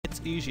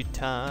It's easy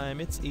time,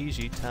 it's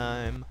easy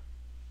time.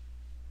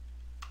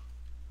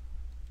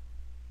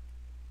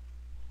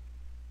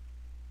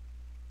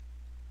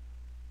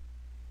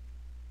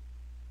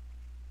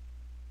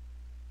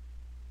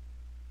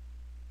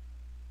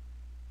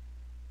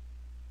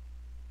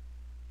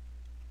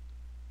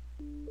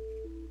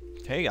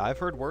 Hey, I've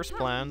heard worse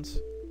plans.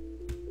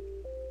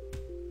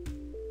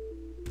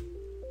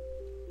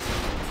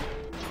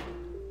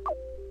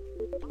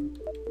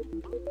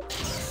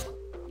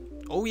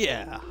 Oh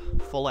yeah,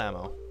 full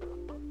ammo.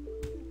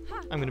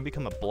 I'm gonna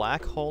become a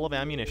black hole of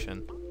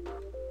ammunition.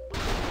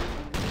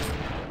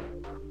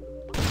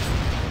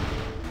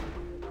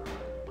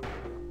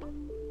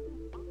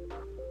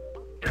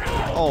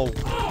 Oh,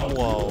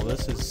 whoa,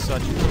 this is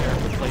such a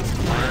terrible place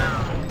to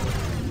land.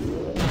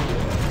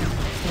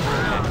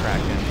 Can't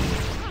crack him.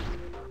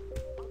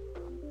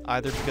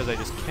 Either because I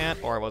just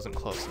can't or I wasn't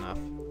close enough.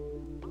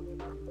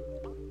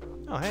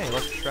 Oh hey,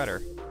 look,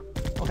 shredder.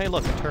 Oh hey,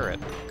 look, a turret.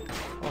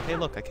 Oh hey,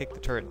 look, I kicked the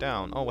turret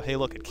down. Oh hey,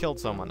 look, it killed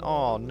someone.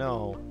 Oh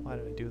no, why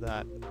did I do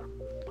that?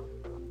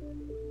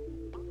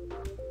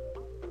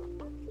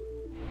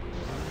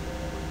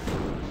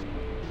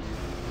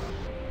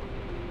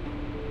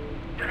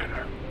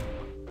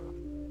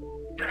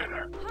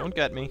 Don't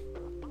get me.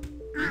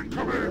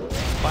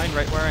 Fine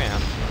right where I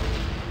am.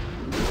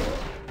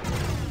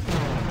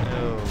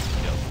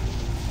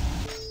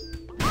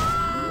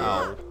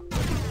 Ow.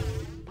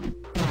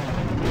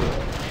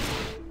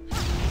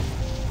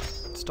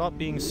 Stop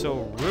being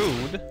so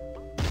rude. I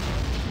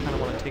kinda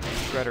wanna take the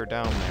shredder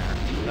down there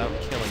without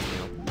killing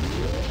you.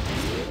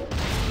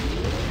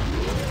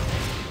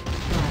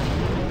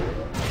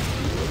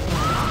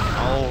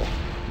 Oh.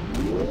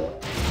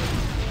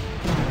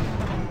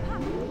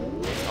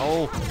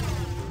 Oh.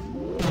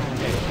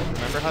 Okay,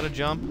 remember how to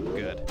jump?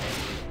 Good.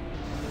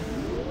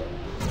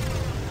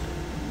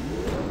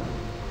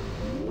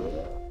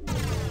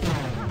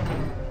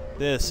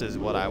 This is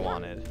what I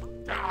wanted.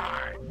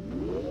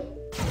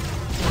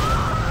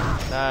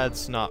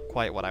 That's not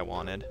quite what I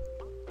wanted.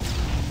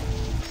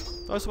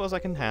 I suppose I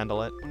can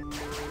handle it.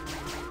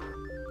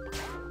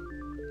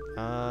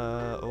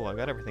 Oh, I've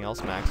got everything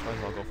else maxed. Might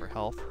as well go for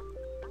health.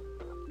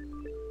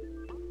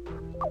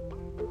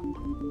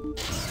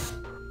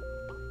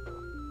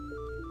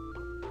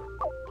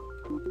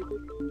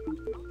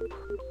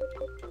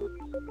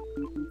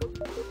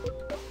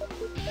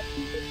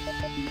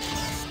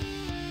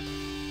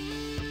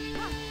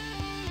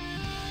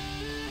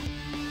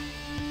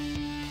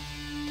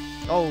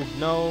 Oh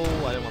no,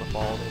 I didn't want to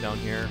fall all the way down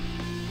here.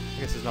 I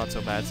guess it's not so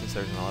bad since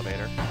there's an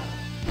elevator.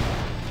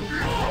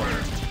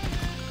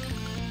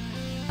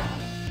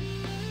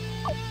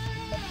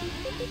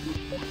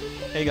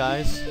 Hey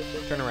guys,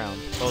 turn around,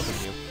 both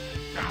of you.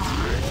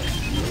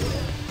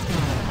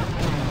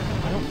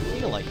 I don't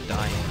feel like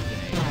dying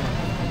today.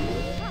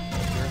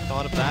 You ever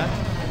thought of that?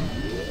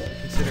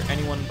 Consider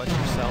anyone but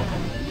yourself.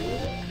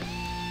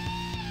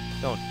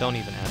 Don't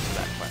even answer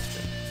that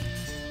question.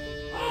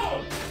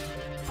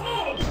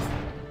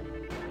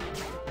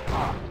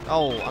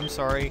 Oh, I'm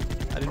sorry.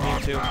 I didn't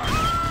mean to. I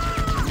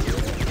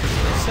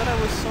said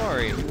I was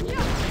sorry.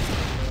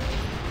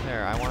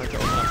 There, I wanted to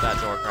open up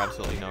that door for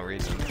absolutely no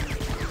reason.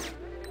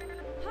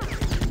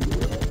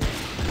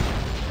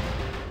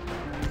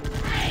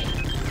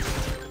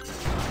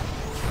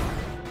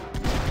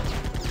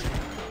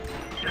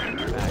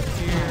 Back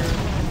here.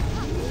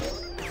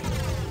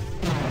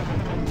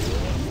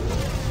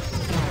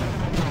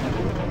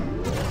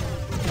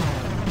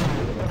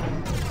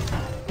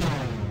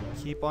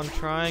 Keep on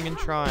trying and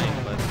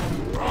trying, but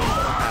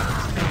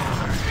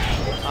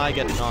I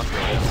get knocked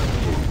away.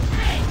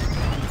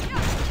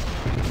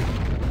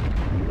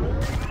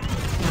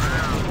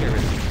 Here it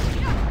is.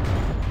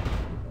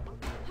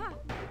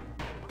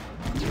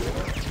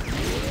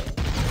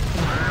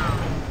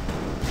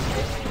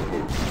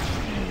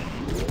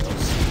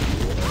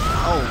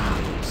 Oh,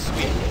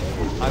 sweet.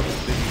 I was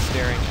busy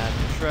staring at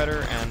the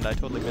shredder, and I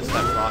totally missed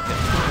that rocket in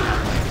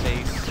my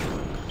face.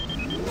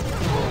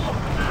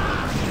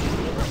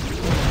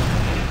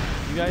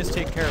 You guys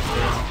take care of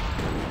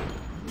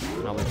this,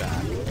 and I'll be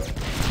back.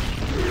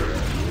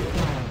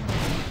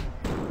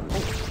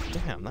 Oh,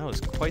 damn, that was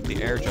quite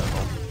the air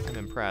juggle. I'm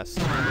impressed.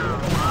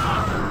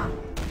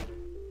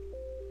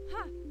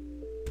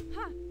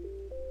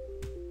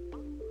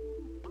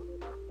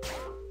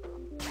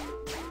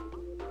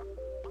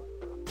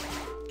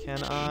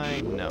 Can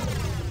I? No.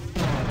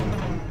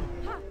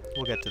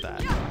 We'll get to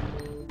that.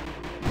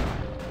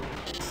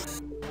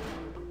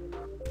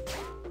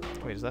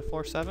 Wait, is that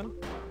floor 7?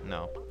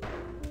 No.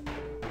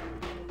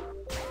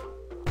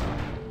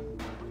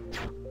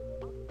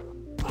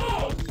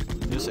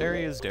 This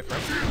area is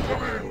different.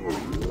 Important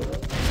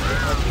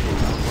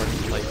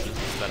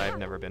places that I've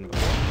never been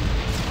before.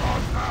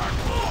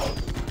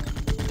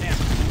 Damn.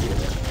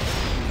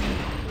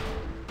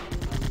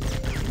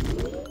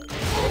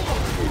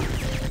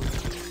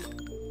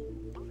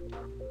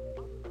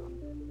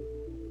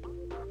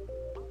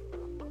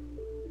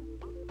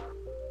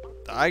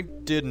 I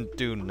didn't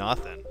do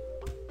nothing.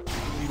 What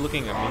are you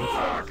looking at me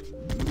for?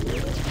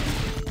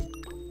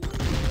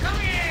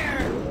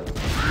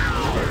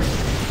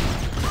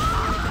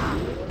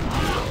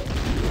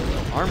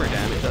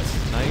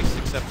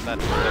 that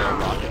there are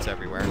rockets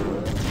everywhere.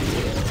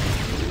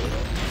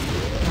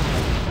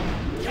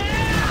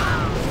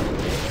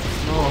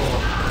 Oh,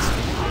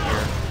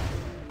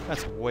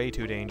 that's way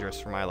too dangerous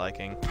for my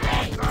liking.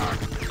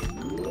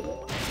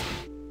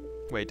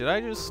 Wait, did I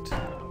just...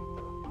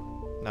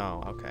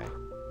 No, okay.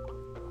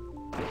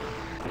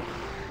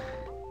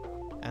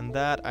 And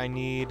that I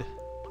need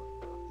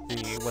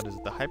the... what is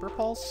it, the hyper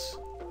pulse?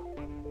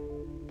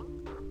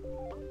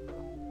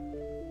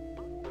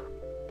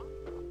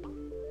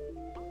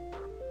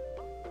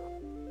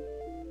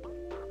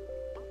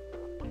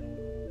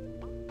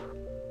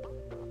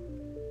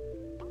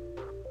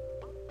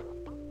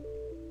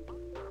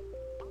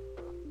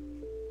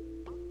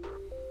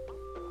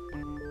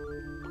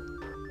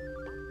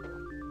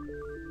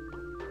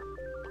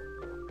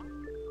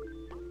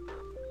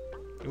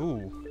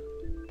 Ooh.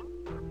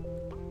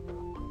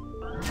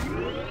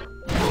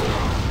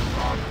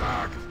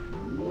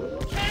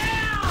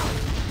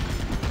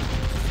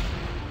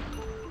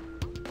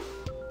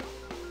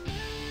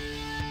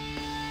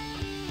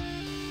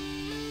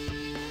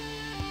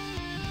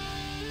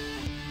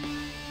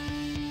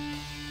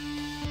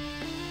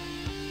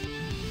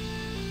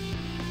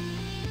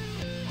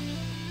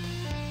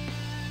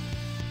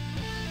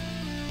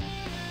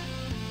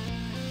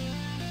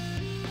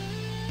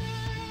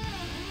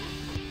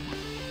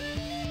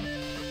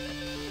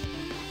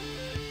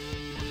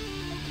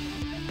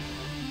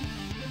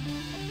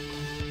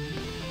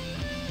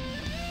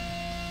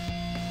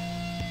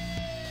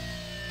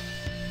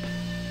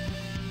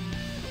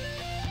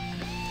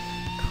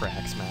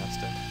 Cracks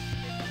Master.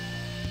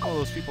 Oh,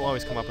 those people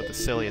always come up with the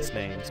silliest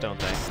names, don't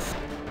they?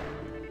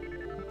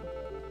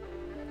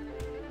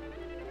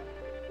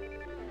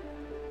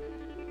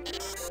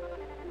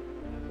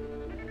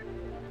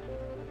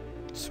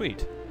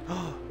 Sweet.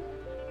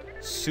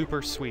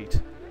 Super sweet.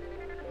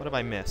 What have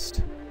I missed?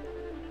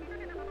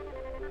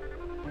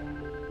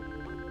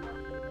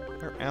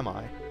 Where am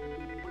I?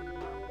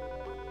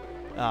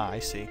 Ah, I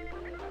see.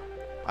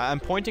 I'm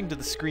pointing to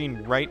the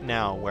screen right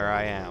now where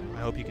I am.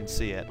 I hope you can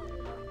see it.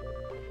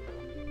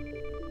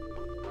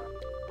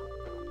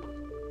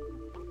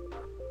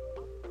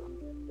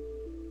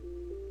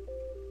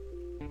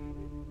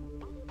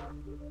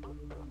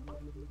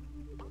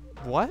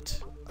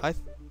 What? I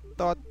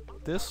thought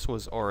this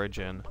was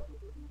Origin.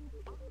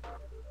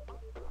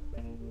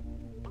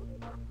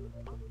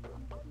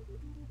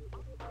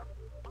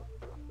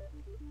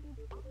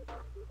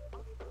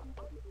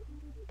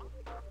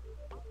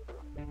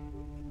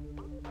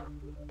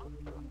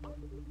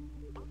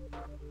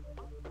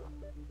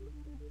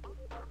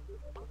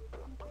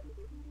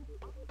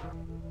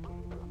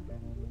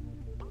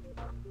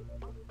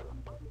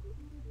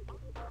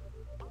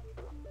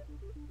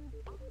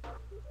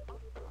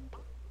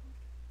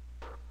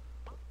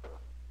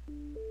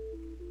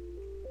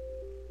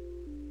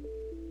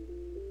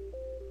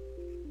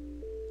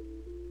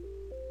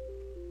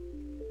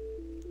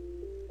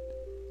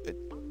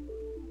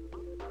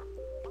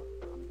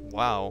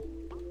 Wow.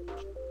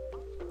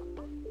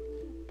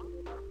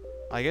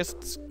 I guess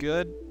it's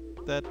good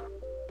that...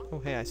 Oh,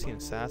 hey, I see an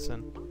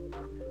assassin.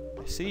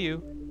 I see you.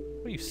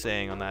 What are you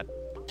saying on that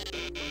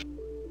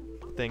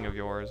thing of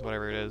yours,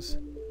 whatever it is?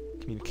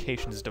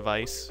 Communications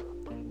device.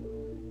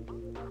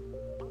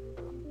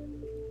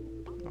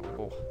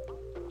 Oh.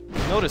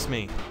 Notice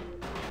me.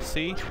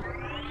 See?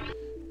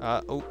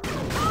 Oh.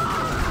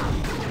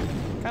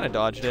 Kinda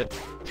dodged it.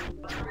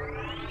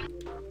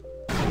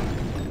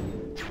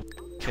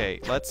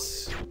 Okay,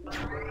 let's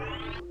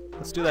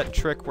do that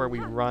trick where we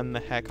run the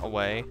heck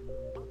away.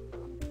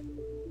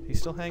 He's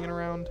still hanging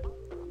around?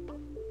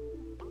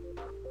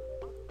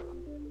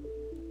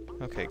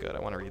 Okay, good. I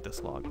want to read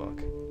this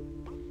logbook.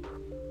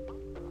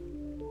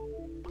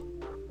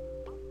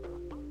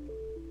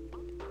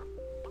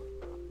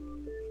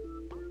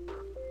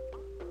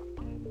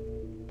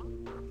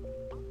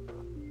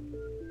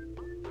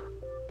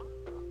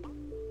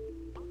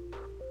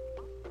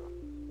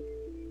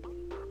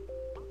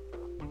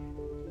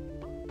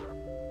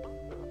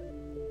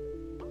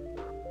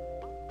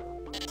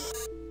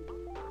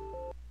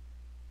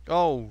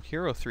 Oh,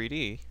 Hero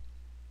 3D.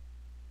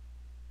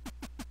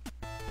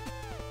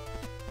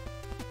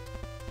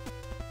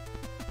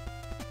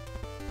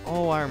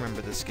 Oh, I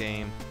remember this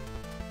game.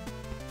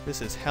 This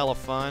is hella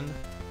fun,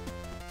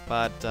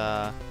 but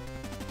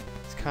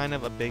it's kind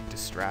of a big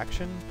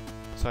distraction,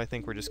 so I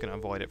think we're just gonna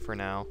avoid it for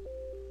now.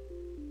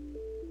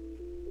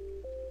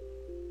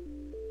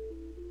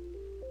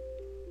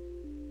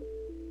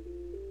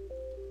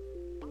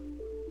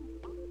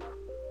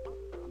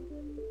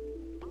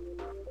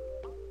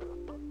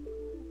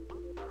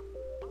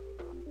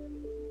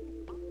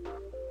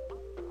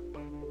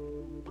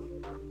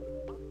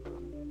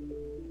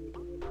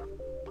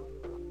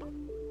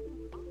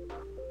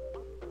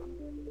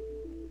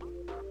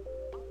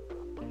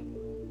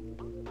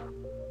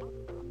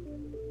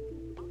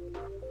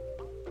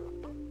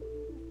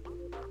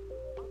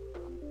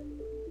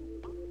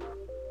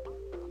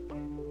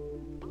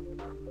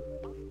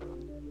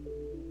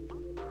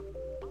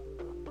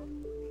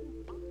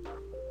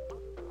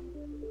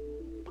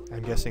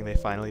 I'm guessing they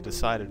finally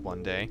decided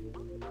one day.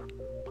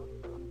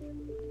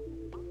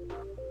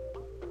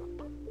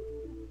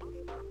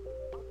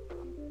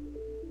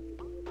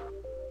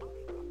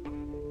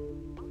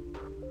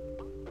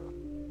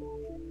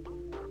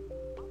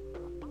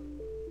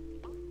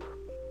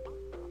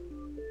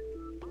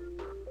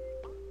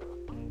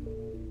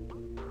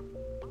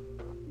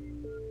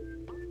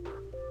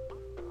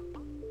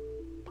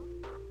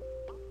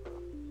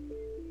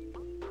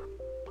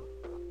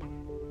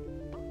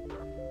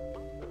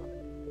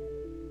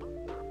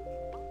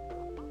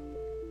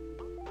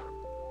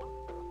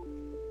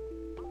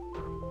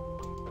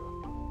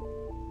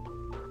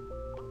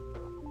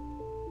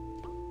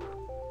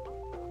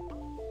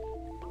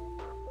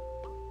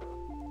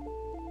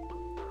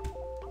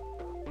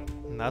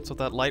 And that's what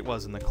that light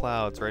was in the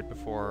clouds right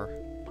before